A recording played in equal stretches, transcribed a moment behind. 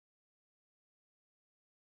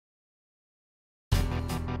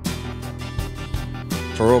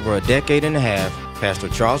For over a decade and a half, Pastor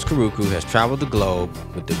Charles Karuku has traveled the globe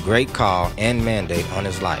with the great call and mandate on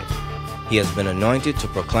his life. He has been anointed to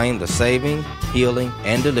proclaim the saving, healing,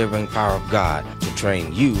 and delivering power of God to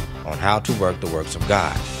train you on how to work the works of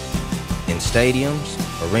God. In stadiums,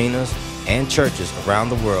 arenas, and churches around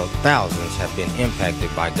the world, thousands have been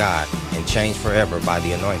impacted by God and changed forever by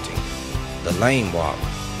the anointing. The lame walk,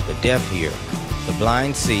 the deaf hear, the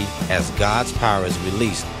blind see as God's power is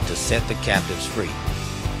released to set the captives free.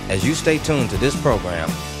 As you stay tuned to this program,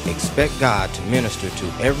 expect God to minister to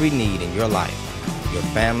every need in your life. Your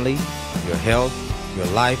family, your health, your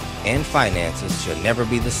life, and finances shall never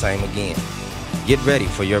be the same again. Get ready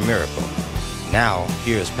for your miracle. Now,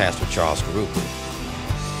 here's Pastor Charles Karuku.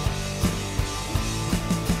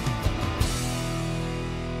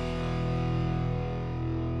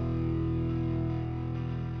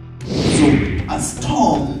 So, a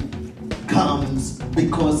storm comes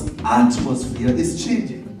because atmosphere is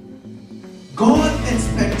changing. God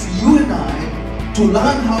expects you and I to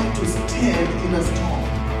learn how to stand in a storm.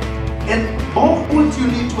 And all what you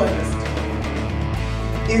need to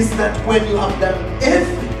understand is that when you have done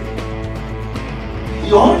everything,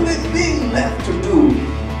 the only thing left to do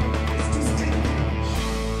is to stand.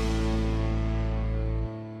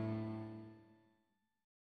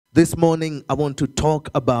 This morning, I want to talk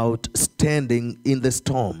about standing in the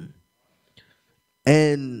storm.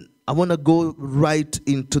 And I want to go right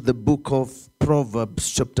into the book of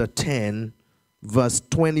Proverbs chapter 10, verse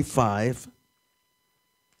 25.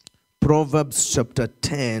 Proverbs chapter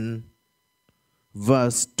 10,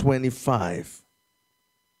 verse 25.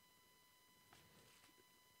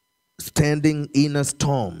 Standing in a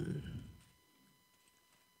storm.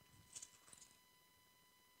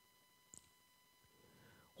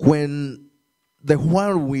 When the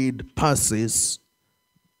whirlwind passes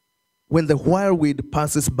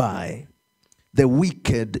by, the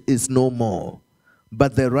wicked is no more,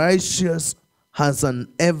 but the righteous has an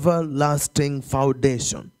everlasting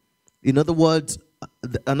foundation. In other words,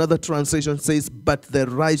 another translation says, but the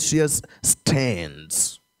righteous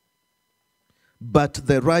stands. But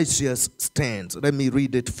the righteous stands. Let me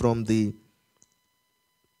read it from the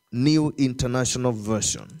New International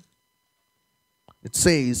Version. It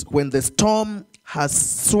says, when the storm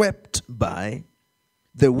has swept by,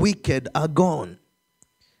 the wicked are gone,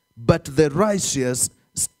 but the righteous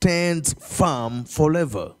stands firm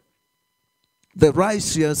forever. The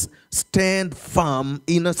righteous stand firm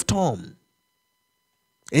in a storm.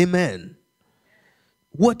 Amen.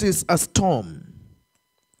 What is a storm?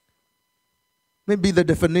 Maybe the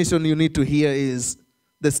definition you need to hear is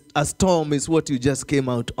a storm is what you just came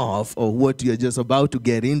out of, or what you're just about to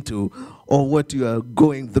get into, or what you are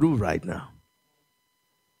going through right now.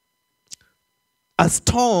 A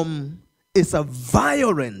storm is a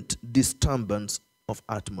violent disturbance of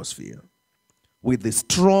atmosphere with the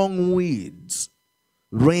strong winds,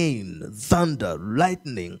 rain, thunder,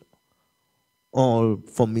 lightning, or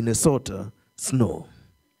for Minnesota, snow.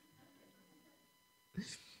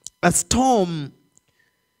 A storm,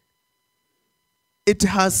 it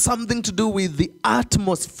has something to do with the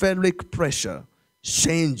atmospheric pressure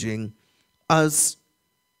changing as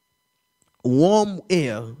warm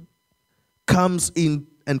air comes in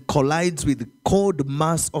and collides with the cold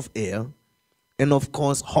mass of air, and of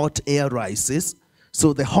course hot air rises.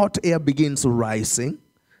 So the hot air begins rising,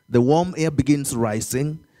 the warm air begins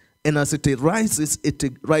rising, and as it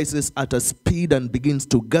rises at a speed and begins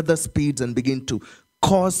to gather speeds and begin to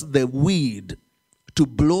cause the wind to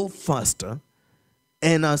blow faster.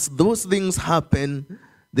 And as those things happen,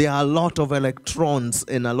 there are a lot of electrons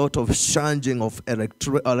and a lot of changing of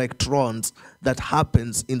electrons that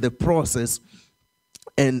happens in the process.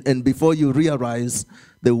 And before you realize,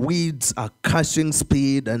 the winds are catching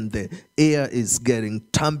speed and the air is getting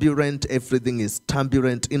turbulent. Everything is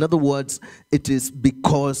turbulent. In other words, it is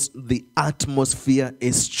because the atmosphere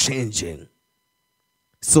is changing.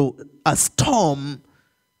 So a storm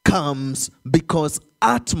comes because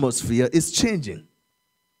atmosphere is changing.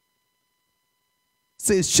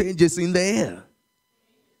 Says changes in the air.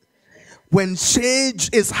 When change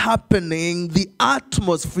is happening, the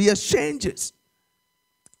atmosphere changes.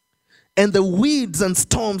 And the winds and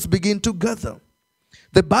storms begin to gather.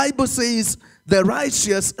 The Bible says the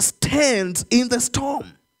righteous stands in the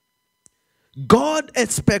storm. God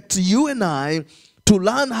expects you and I to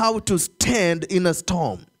learn how to stand in a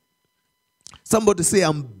storm. Somebody say,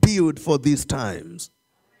 I'm built for these times.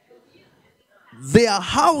 There are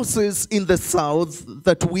houses in the south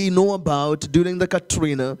that we know about during the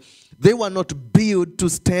Katrina. They were not built to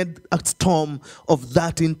stand a storm of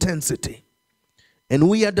that intensity. And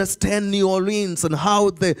we understand New Orleans and how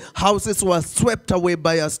the houses were swept away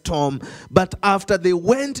by a storm. But after they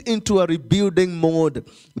went into a rebuilding mode,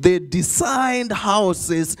 they designed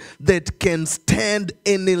houses that can stand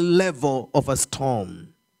any level of a storm.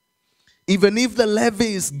 Even if the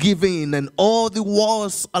levees give in and all the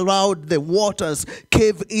walls around the waters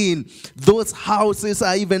cave in, those houses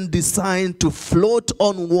are even designed to float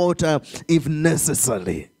on water if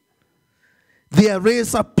necessary. There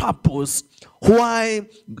is a purpose why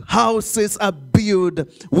houses are built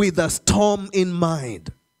with a storm in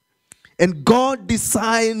mind. And God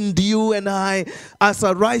designed you and I as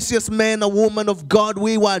a righteous man, a woman of God.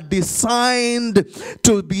 We were designed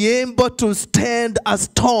to be able to stand a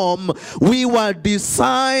storm. We were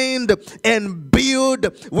designed and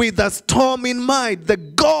built with a storm in mind. The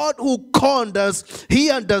God who called us,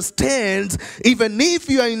 He understands even if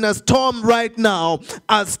you are in a storm right now,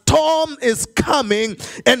 a storm is coming,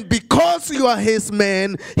 and because you are His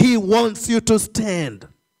man, He wants you to stand.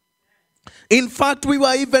 In fact, we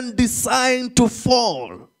were even designed to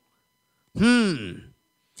fall.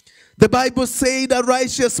 The Bible said a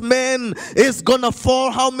righteous man is going to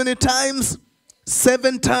fall how many times?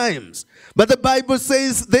 7 times. But the Bible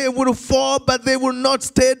says they will fall, but they will not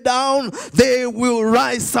stay down. They will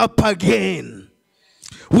rise up again.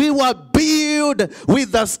 We were built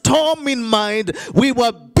with a storm in mind. We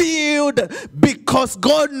were built because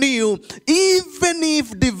God knew even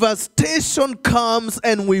if devastation comes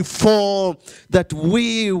and we fall, that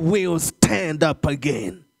we will stand up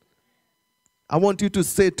again. I want you to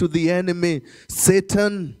say to the enemy,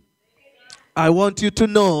 Satan, I want you to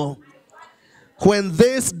know when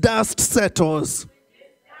this dust settles,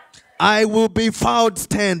 I will be found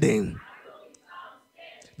standing.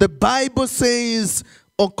 The Bible says,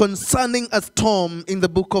 or concerning a storm in the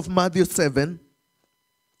book of Matthew 7.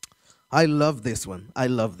 I love this one. I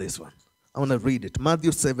love this one. I want to read it.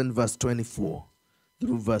 Matthew 7 verse 24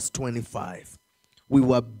 through verse 25. We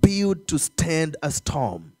were built to stand a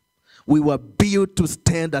storm. We were built to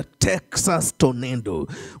stand a Texas tornado.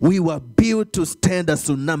 We were built to stand a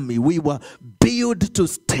tsunami. We were built to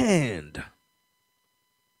stand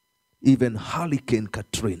even Hurricane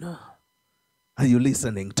Katrina. Are you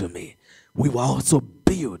listening to me? We were also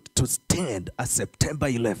built to stand at September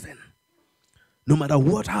 11. No matter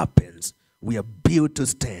what happens, we are built to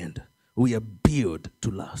stand. We are built to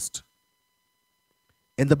last.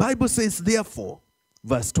 And the Bible says, therefore,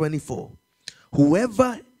 verse 24,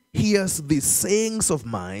 whoever hears these sayings of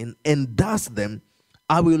mine and does them,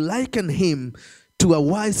 I will liken him to a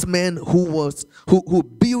wise man who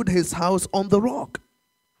built his house on the rock.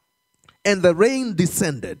 And the rain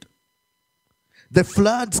descended. The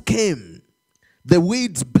floods came. The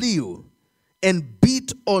winds blew and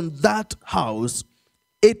beat on that house.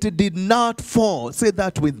 It did not fall. Say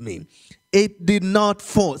that with me. It did not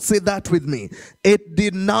fall. Say that with me. It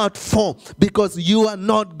did not fall, because you are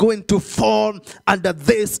not going to fall under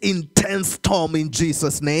this intense storm in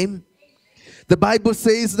Jesus' name. The Bible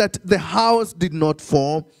says that the house did not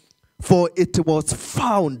fall, for it was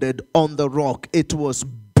founded on the rock. It was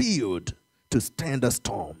built to stand a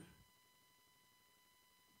storm.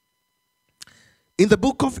 In the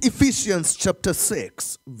book of Ephesians chapter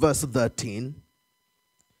 6, verse 13,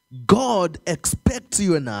 God expects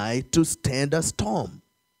you and I to stand a storm.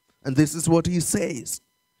 And this is what He says.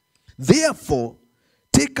 Therefore,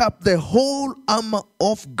 take up the whole armor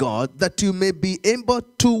of God, that you may be able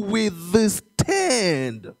to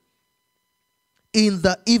withstand in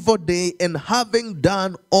the evil day, and having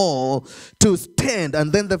done all, to stand.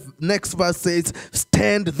 And then the next verse says,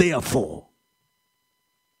 stand therefore.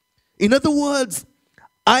 In other words,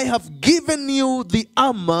 I have given you the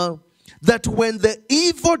armor that when the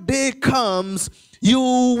evil day comes, you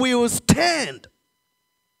will stand.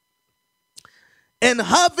 And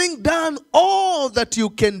having done all that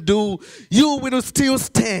you can do, you will still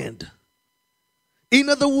stand. In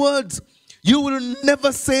other words, you will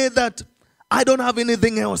never say that, I don't have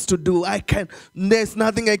anything else to do. There's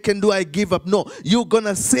nothing I can do. I give up. No, you're going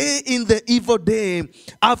to say in the evil day,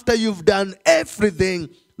 after you've done everything,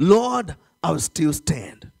 Lord, I'll still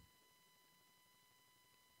stand.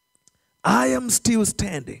 I am still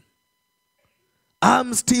standing.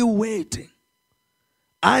 I'm still waiting.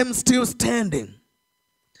 I'm still standing.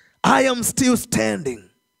 I am still standing.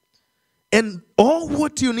 And all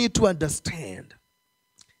what you need to understand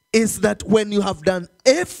is that when you have done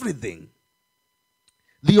everything,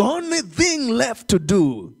 the only thing left to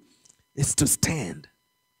do is to stand.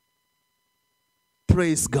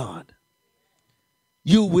 Praise God.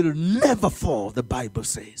 You will never fall, the Bible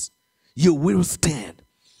says. You will stand.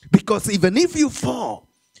 Because even if you fall,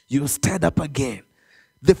 you stand up again.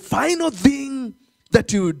 The final thing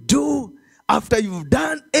that you do after you've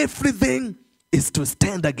done everything is to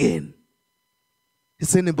stand again.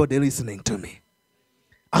 Is anybody listening to me?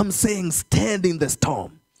 I'm saying stand in the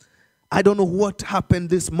storm. I don't know what happened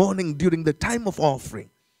this morning during the time of offering.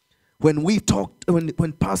 When we talked,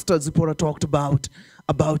 when Pastor Zipporah talked about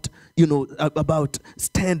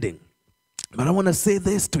standing. But I want to say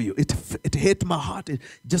this to you. It hit my heart. It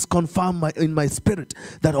just confirmed in my spirit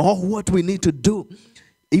that all what we need to do,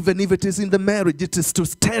 even if it is in the marriage, it is to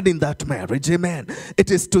stand in that marriage. Amen.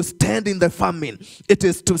 It is to stand in the famine. It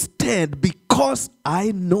is to stand, because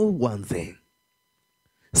I know one thing.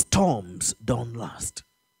 Storms don't last.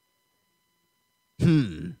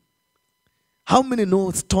 How many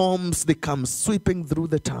know storms, they come sweeping through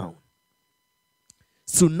the town?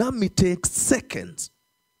 Tsunami takes seconds.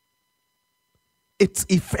 Its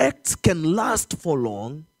effects can last for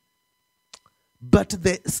long, but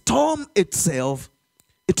the storm itself,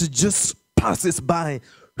 it just passes by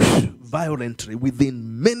violently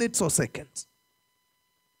within minutes or seconds.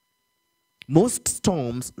 Most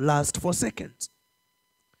storms last for seconds.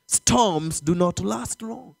 Storms do not last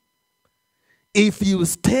long. If you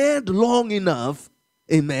stand long enough,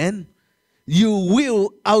 amen, you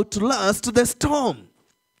will outlast the storm.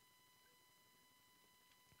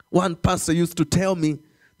 One pastor used to tell me,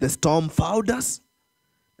 the storm found us,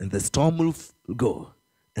 and the storm will go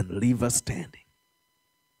and leave us standing.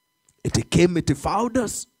 It came, it found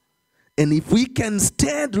us, and if we can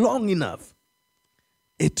stand long enough,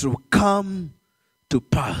 it will come to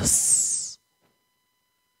pass.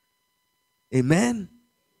 Amen.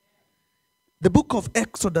 The book of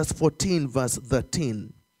Exodus 14 verse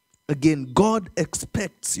 13. Again, God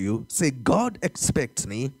expects you. Say, God expects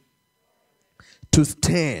me to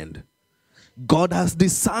stand. God has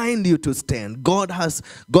designed you to stand. God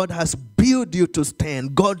has built you to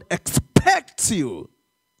stand. God expects you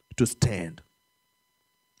to stand.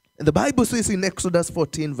 And the Bible says in Exodus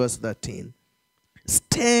 14 verse 13,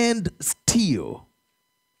 stand still.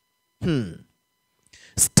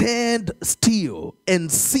 Stand still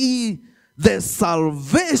and see the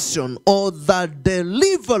salvation or the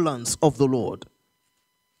deliverance of the Lord.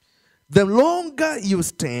 The longer you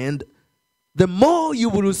stand, the more you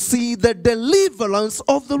will see the deliverance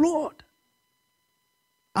of the Lord.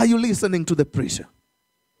 Are you listening to the preacher?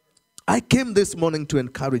 I came this morning to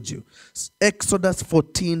encourage you. Exodus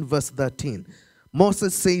 14 verse 13.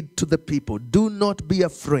 Moses said to the people, do not be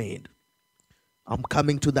afraid. I'm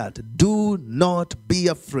coming to that. Do not be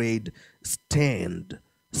afraid. Stand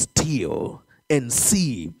still and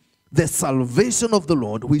see the salvation of the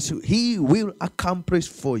Lord, which he will accomplish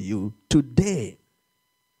for you today.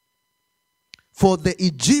 For the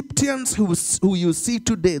Egyptians who you see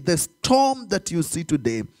today, the storm that you see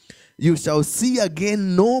today, you shall see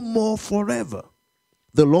again no more forever.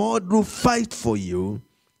 The Lord will fight for you,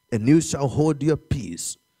 and you shall hold your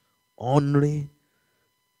peace. Only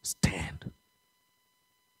stand.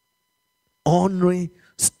 Only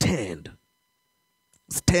stand.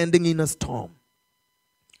 Standing in a storm.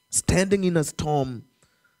 Standing in a storm.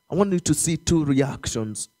 I want you to see two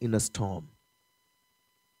reactions in a storm.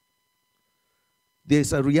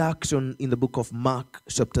 There's a reaction in the book of Mark,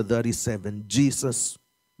 chapter 37. Jesus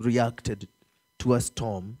reacted to a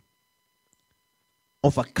storm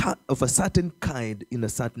of a certain kind in a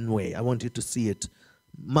certain way. I want you to see it.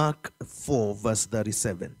 Mark 4, verse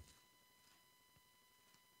 37.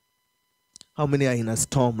 How many are in a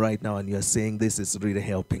storm right now and you're saying, this is really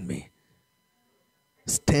helping me?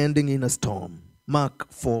 Standing in a storm.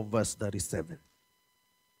 Mark 4, verse 37.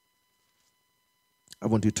 I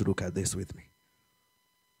want you to look at this with me.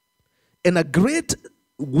 And a great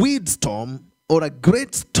windstorm or a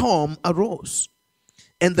great storm arose,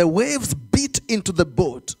 and the waves beat into the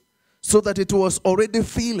boat so that it was already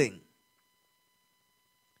filling.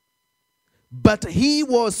 But he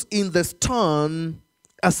was in the stern,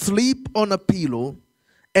 asleep on a pillow,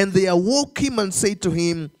 and they awoke him and said to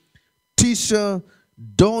him, Teacher,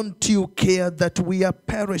 don't you care that we are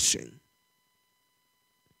perishing?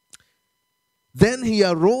 Then he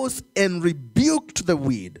arose and rebuked the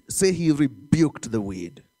wind. Say, he rebuked the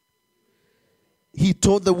wind. He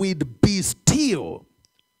told the wind, be still.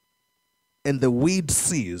 And the wind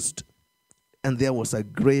ceased, and there was a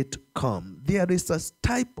great calm. There is a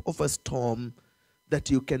type of a storm that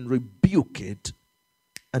you can rebuke it,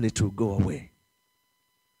 and it will go away.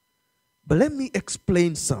 But let me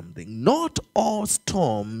explain something. Not all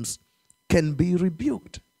storms can be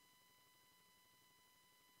rebuked.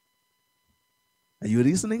 Are you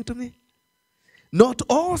listening to me? Not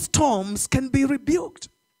all storms can be rebuked.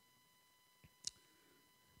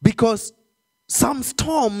 Because some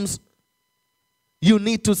storms, You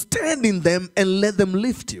need to stand in them and let them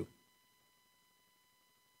lift you.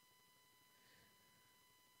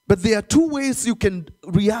 But there are two ways you can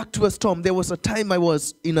react to a storm. There was a time I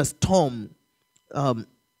was in a storm, and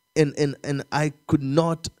I could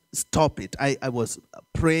not stop it. I was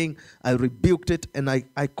praying, I rebuked it, and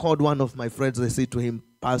I called one of my friends. I said to him,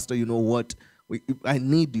 Pastor, you know what? I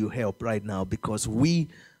need your help right now because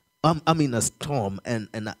I'm in a storm,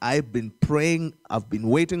 and I've been praying, I've been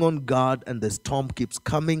waiting on God, and the storm keeps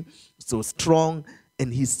coming so strong.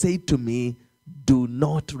 And he said to me, do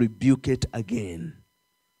not rebuke it again.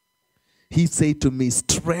 He said to me,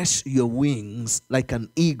 stretch your wings like an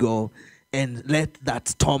eagle and let that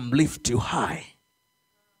storm lift you high.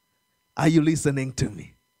 Are you listening to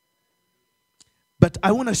me? But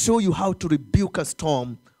I want to show you how to rebuke a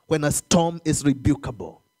storm when a storm is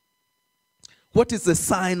rebukable. What is the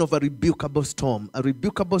sign of a rebukable storm? A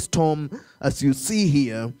rebukable storm, as you see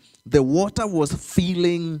here, the water was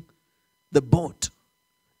filling the boat,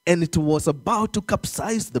 and it was about to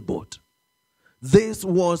capsize the boat. This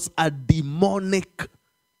was a demonic,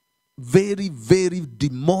 very, very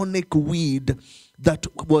demonic weed that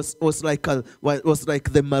was like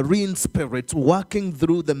the marine spirits walking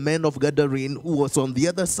through the man of Gadarene who was on the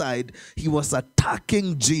other side. He was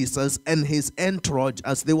attacking Jesus and his entourage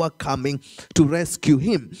as they were coming to rescue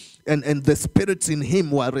him. And the spirits in him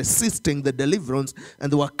were resisting the deliverance,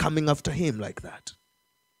 and they were coming after him like that.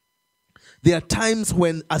 There are times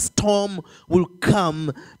when a storm will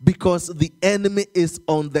come because the enemy is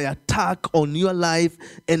on the attack on your life,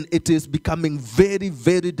 and it is becoming very,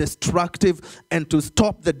 very destructive. And to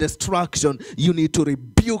stop the destruction, you need to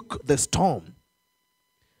rebuke the storm.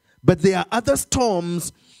 But there are other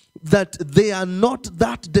storms that they are not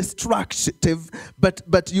that destructive,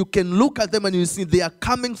 but you can look at them and you see they are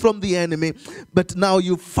coming from the enemy. But now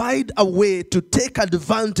you find a way to take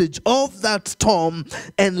advantage of that storm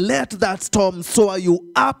and let that storm soar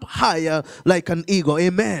you up higher like an eagle.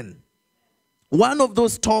 Amen. One of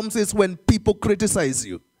those storms is when people criticize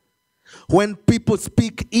you, when people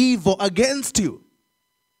speak evil against you.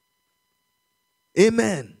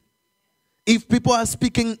 Amen. If people are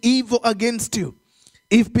speaking evil against you,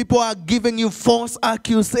 if people are giving you false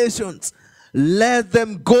accusations, let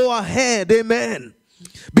them go ahead. Amen.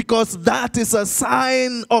 Because that is a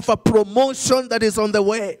sign of a promotion that is on the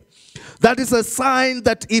way. That is a sign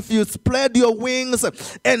that if you spread your wings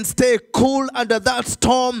and stay cool under that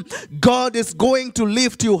storm, God is going to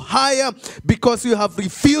lift you higher because you have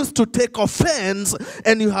refused to take offense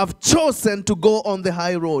and you have chosen to go on the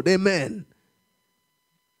high road. Amen.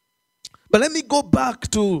 But let me go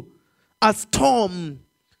back to a storm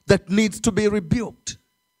that needs to be rebuked.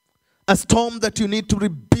 A storm that you need to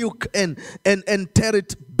rebuke and tell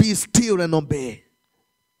it, be still and obey.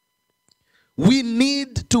 We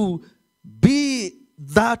need to be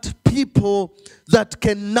that people that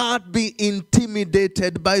cannot be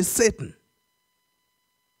intimidated by Satan.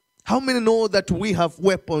 How many know that we have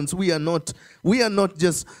weapons? We are not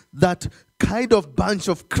just that kind of bunch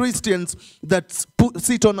of Christians that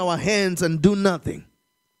sit on our hands and do nothing.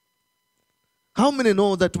 How many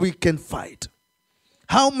know that we can fight?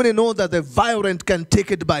 How many know that the violent can take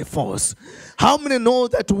it by force? How many know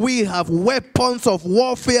that we have weapons of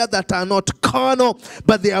warfare that are not carnal,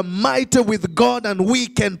 but they are mighty with God, and we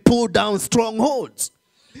can pull down strongholds?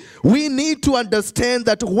 We need to understand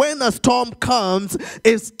that when a storm comes,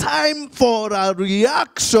 it's time for a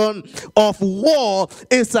reaction of war.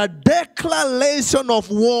 It's a declaration of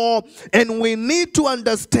war. And we need to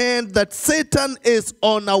understand that Satan is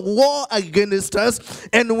on a war against us.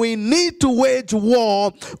 And we need to wage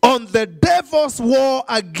war on the devil's war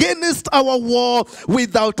against our war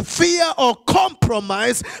without fear or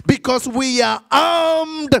compromise, because we are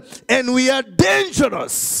armed and we are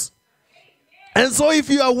dangerous. And so if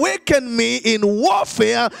you awaken me in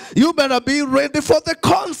warfare, you better be ready for the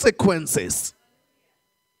consequences.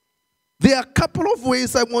 There are a couple of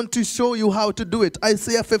ways I want to show you how to do it.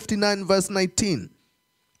 Isaiah 59 verse 19.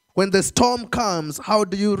 When the storm comes, how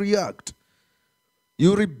do you react?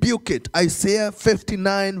 You rebuke it. Isaiah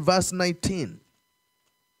 59 verse 19.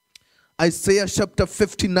 Isaiah chapter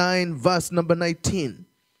 59 verse number 19.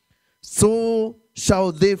 So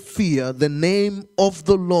shall they fear the name of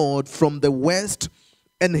the Lord from the west,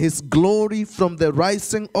 and his glory from the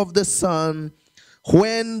rising of the sun.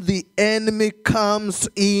 When the enemy comes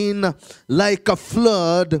in like a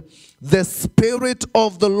flood, the Spirit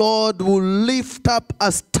of the Lord will lift up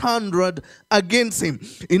a standard against him.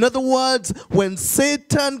 In other words, when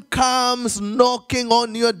Satan comes knocking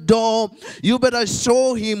on your door, you better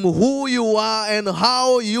show him who you are and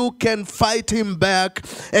how you can fight him back.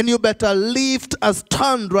 And you better lift a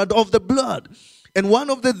standard of the blood. And one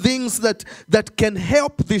of the things that can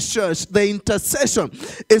help the church, the intercession,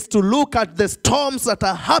 is to look at the storms that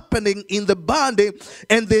are happening in the body,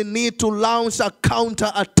 and they need to launch a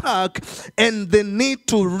counter attack, and they need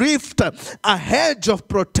to lift a hedge of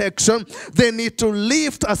protection. They need to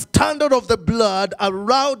lift a standard of the blood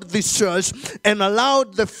around the church and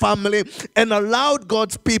around the family and around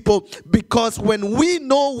God's people, because when we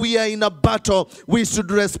know we are in a battle, we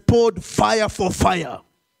should respond fire for fire.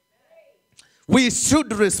 We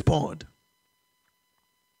should respond.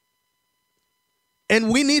 And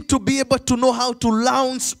we need to be able to know how to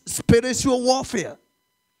launch spiritual warfare.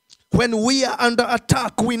 When we are under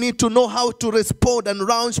attack, we need to know how to respond and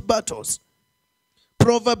launch battles.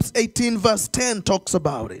 Proverbs 18 verse 10 talks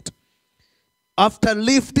about it. After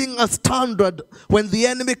lifting a standard, when the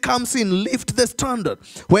enemy comes in, lift the standard.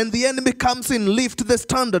 When the enemy comes in, lift the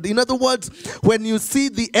standard. In other words, when you see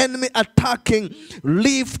the enemy attacking,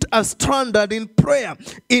 lift a standard in prayer.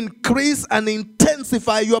 Increase and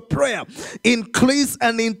intensify your prayer. Increase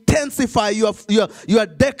and intensify your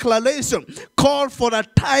declaration. Call for a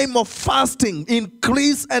time of fasting.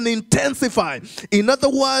 Increase and intensify. In other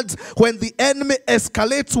words, when the enemy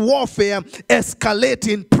escalates warfare,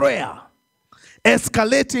 escalate in prayer.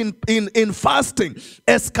 Escalate in fasting.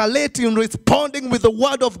 Escalate in responding with the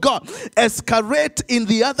word of God. Escalate in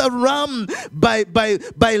the other realm by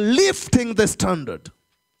lifting the standard.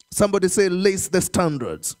 Somebody say, lift the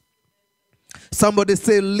standards. Somebody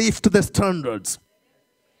say, lift the standards.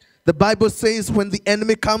 The Bible says when the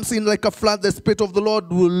enemy comes in like a flood, the Spirit of the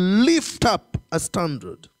Lord will lift up a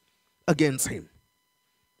standard against him.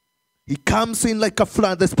 He comes in like a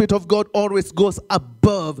flood. The Spirit of God always goes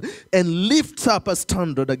above and lifts up a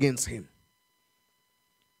standard against him.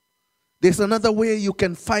 There's another way you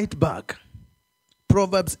can fight back.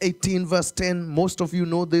 Proverbs 18 verse 10. Most of you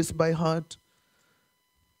know this by heart.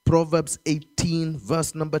 Proverbs 18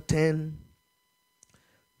 verse number 10.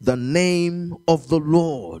 The name of the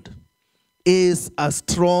Lord is a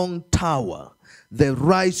strong tower. The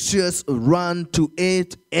righteous run to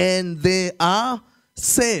it and they are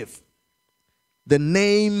safe. The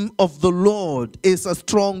name of the Lord is a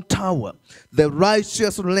strong tower. The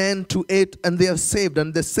righteous run to it and they are saved.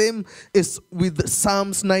 And the same is with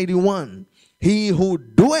Psalms 91. He who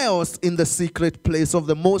dwells in the secret place of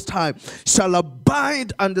the Most High shall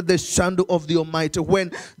abide under the shadow of the Almighty.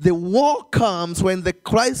 When the war comes, when the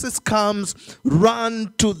crisis comes,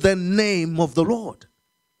 run to the name of the Lord.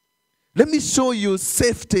 Let me show you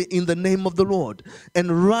safety in the name of the Lord.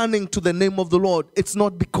 And running to the name of the Lord, it's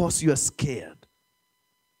not because you are scared.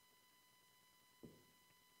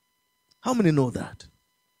 How many know that?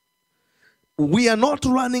 We are not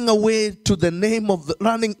running away to the name of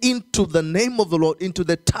running into the name of the Lord, into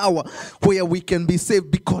the tower where we can be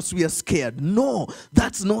saved because we are scared. No,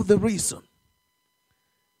 that's not the reason.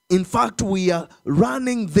 In fact, we are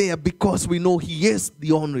running there because we know He is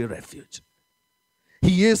the only refuge.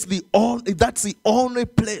 He is that's the only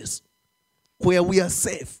place where we are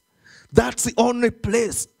safe. That's the only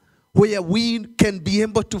place where we can be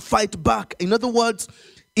able to fight back. In other words,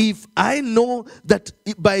 if I know that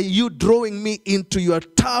by you drawing me into your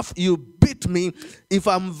turf, you beat me, if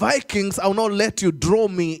I'm Vikings, I will not let you draw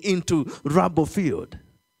me into rubble field.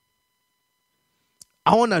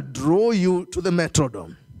 I want to draw you to the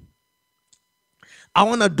Metrodome. I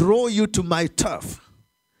want to draw you to my turf.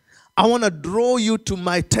 I want to draw you to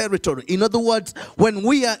my territory. In other words, when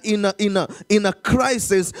we are in a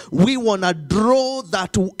crisis, we want to draw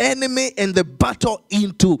that enemy and the battle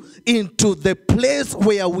into the place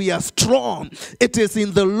where we are strong. It is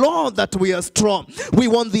in the Lord that we are strong. We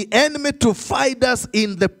want the enemy to fight us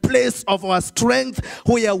in the place of our strength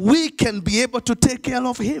where we can be able to take care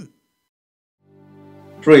of him.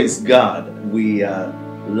 Praise God. We are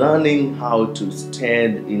learning how to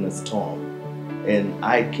stand in a storm. And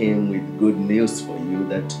I came with good news for you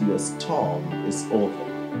that your storm is over.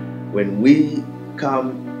 When we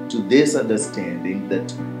come to this understanding that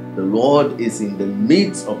the Lord is in the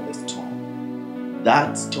midst of the storm,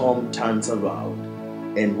 that storm turns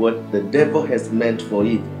around, and what the devil has meant for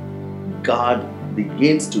evil, God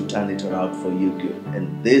begins to turn it around for you good.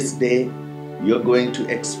 And this day, you're going to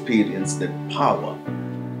experience the power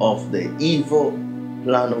of the evil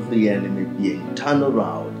plan of the enemy being turned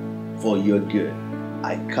around for your good.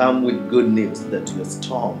 I come with good news that your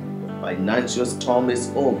storm, your financial storm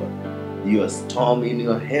is over. Your storm in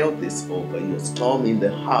your health is over. Your storm in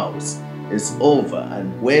the house is over.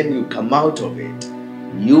 And when you come out of it,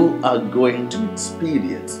 you are going to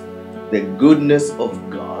experience the goodness of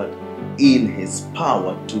God in His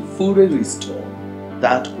power to fully restore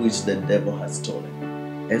that which the devil has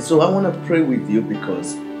stolen. And so I want to pray with you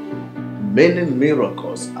because many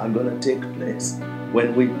miracles are going to take place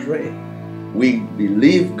when we pray. We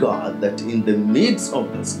believe, God, that in the midst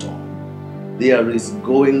of the storm, there is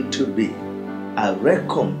going to be a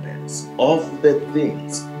recompense of the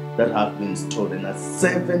things that have been stolen. A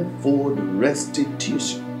sevenfold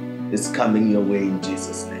restitution is coming your way in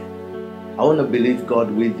Jesus' name. I want to believe God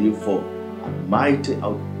with you for a mighty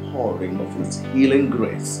outpouring of His healing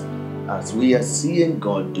grace as we are seeing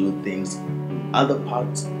God do things in other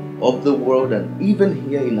parts of the world and even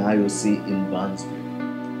here in IOC in Barnesville.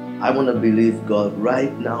 I want to believe God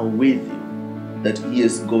right now with you that He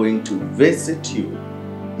is going to visit you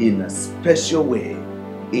in a special way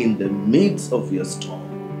in the midst of your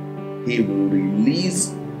storm. He will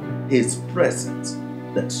release His presence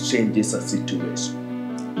that changes a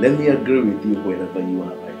situation. Let me agree with you wherever you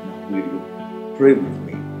are right now. Will you pray with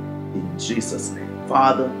me in Jesus' name?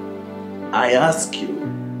 Father, I ask you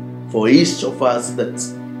for each of us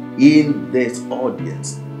that's in this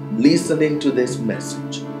audience listening to this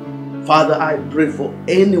message. Father, I pray for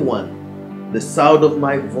anyone, the sound of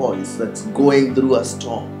my voice, that's going through a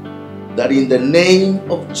storm, that in the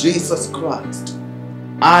name of Jesus Christ,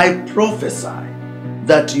 I prophesy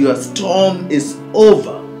that your storm is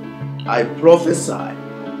over. I prophesy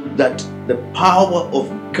that the power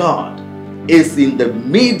of God is in the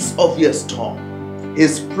midst of your storm.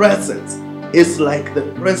 His presence is like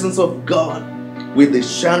the presence of God with the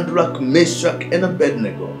Shadrach, Meshach, and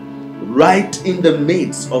Abednego right in the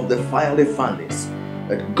midst of the fiery furnace.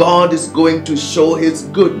 That God is going to show His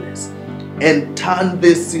goodness and turn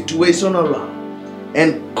this situation around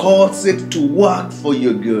and cause it to work for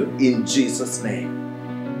your good in Jesus' name.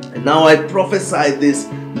 And now I prophesy this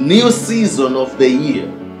new season of the year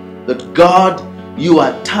that God, you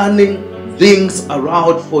are turning things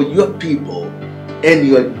around for your people and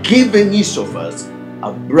you are giving each of us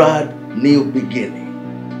a brand new beginning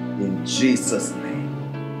in Jesus' name.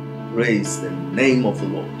 Praise the name of the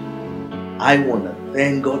Lord. I want to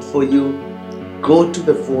thank God for you. Go to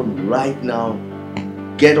the phone right now.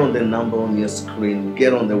 Get on the number on your screen.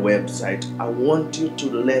 Get on the website. I want you to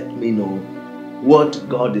let me know what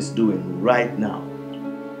God is doing right now.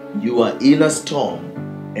 You are in a storm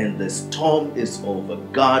and the storm is over.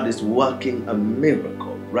 God is working a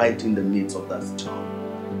miracle right in the midst of that storm.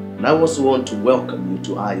 And I also want to welcome you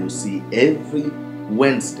to IOC every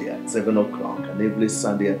Wednesday at 7 o'clock and every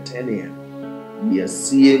Sunday at 10 a.m. We are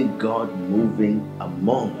seeing God moving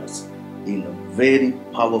among us in a very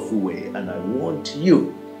powerful way, and I want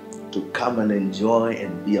you to come and enjoy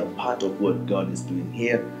and be a part of what God is doing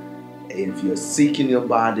here. If you're sick in your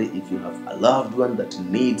body, if you have a loved one that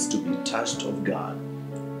needs to be touched of God,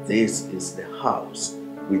 this is the house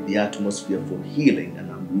with the atmosphere for healing,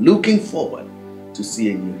 and I'm looking forward to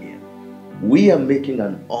seeing you here. We are making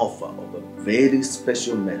an offer of a very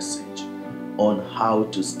special message on how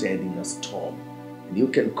to stand in a storm. And you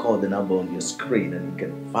can call the number on your screen and you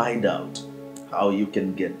can find out how you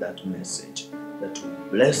can get that message that will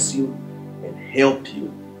bless you and help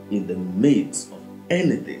you in the midst of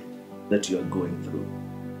anything that you are going through.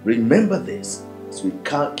 Remember this as we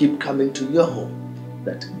keep coming to your home,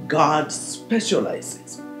 that God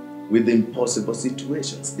specializes with impossible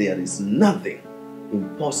situations. There is nothing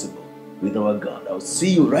impossible with our God. I'll see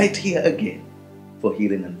you right here again for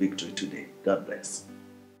healing and victory today. God bless.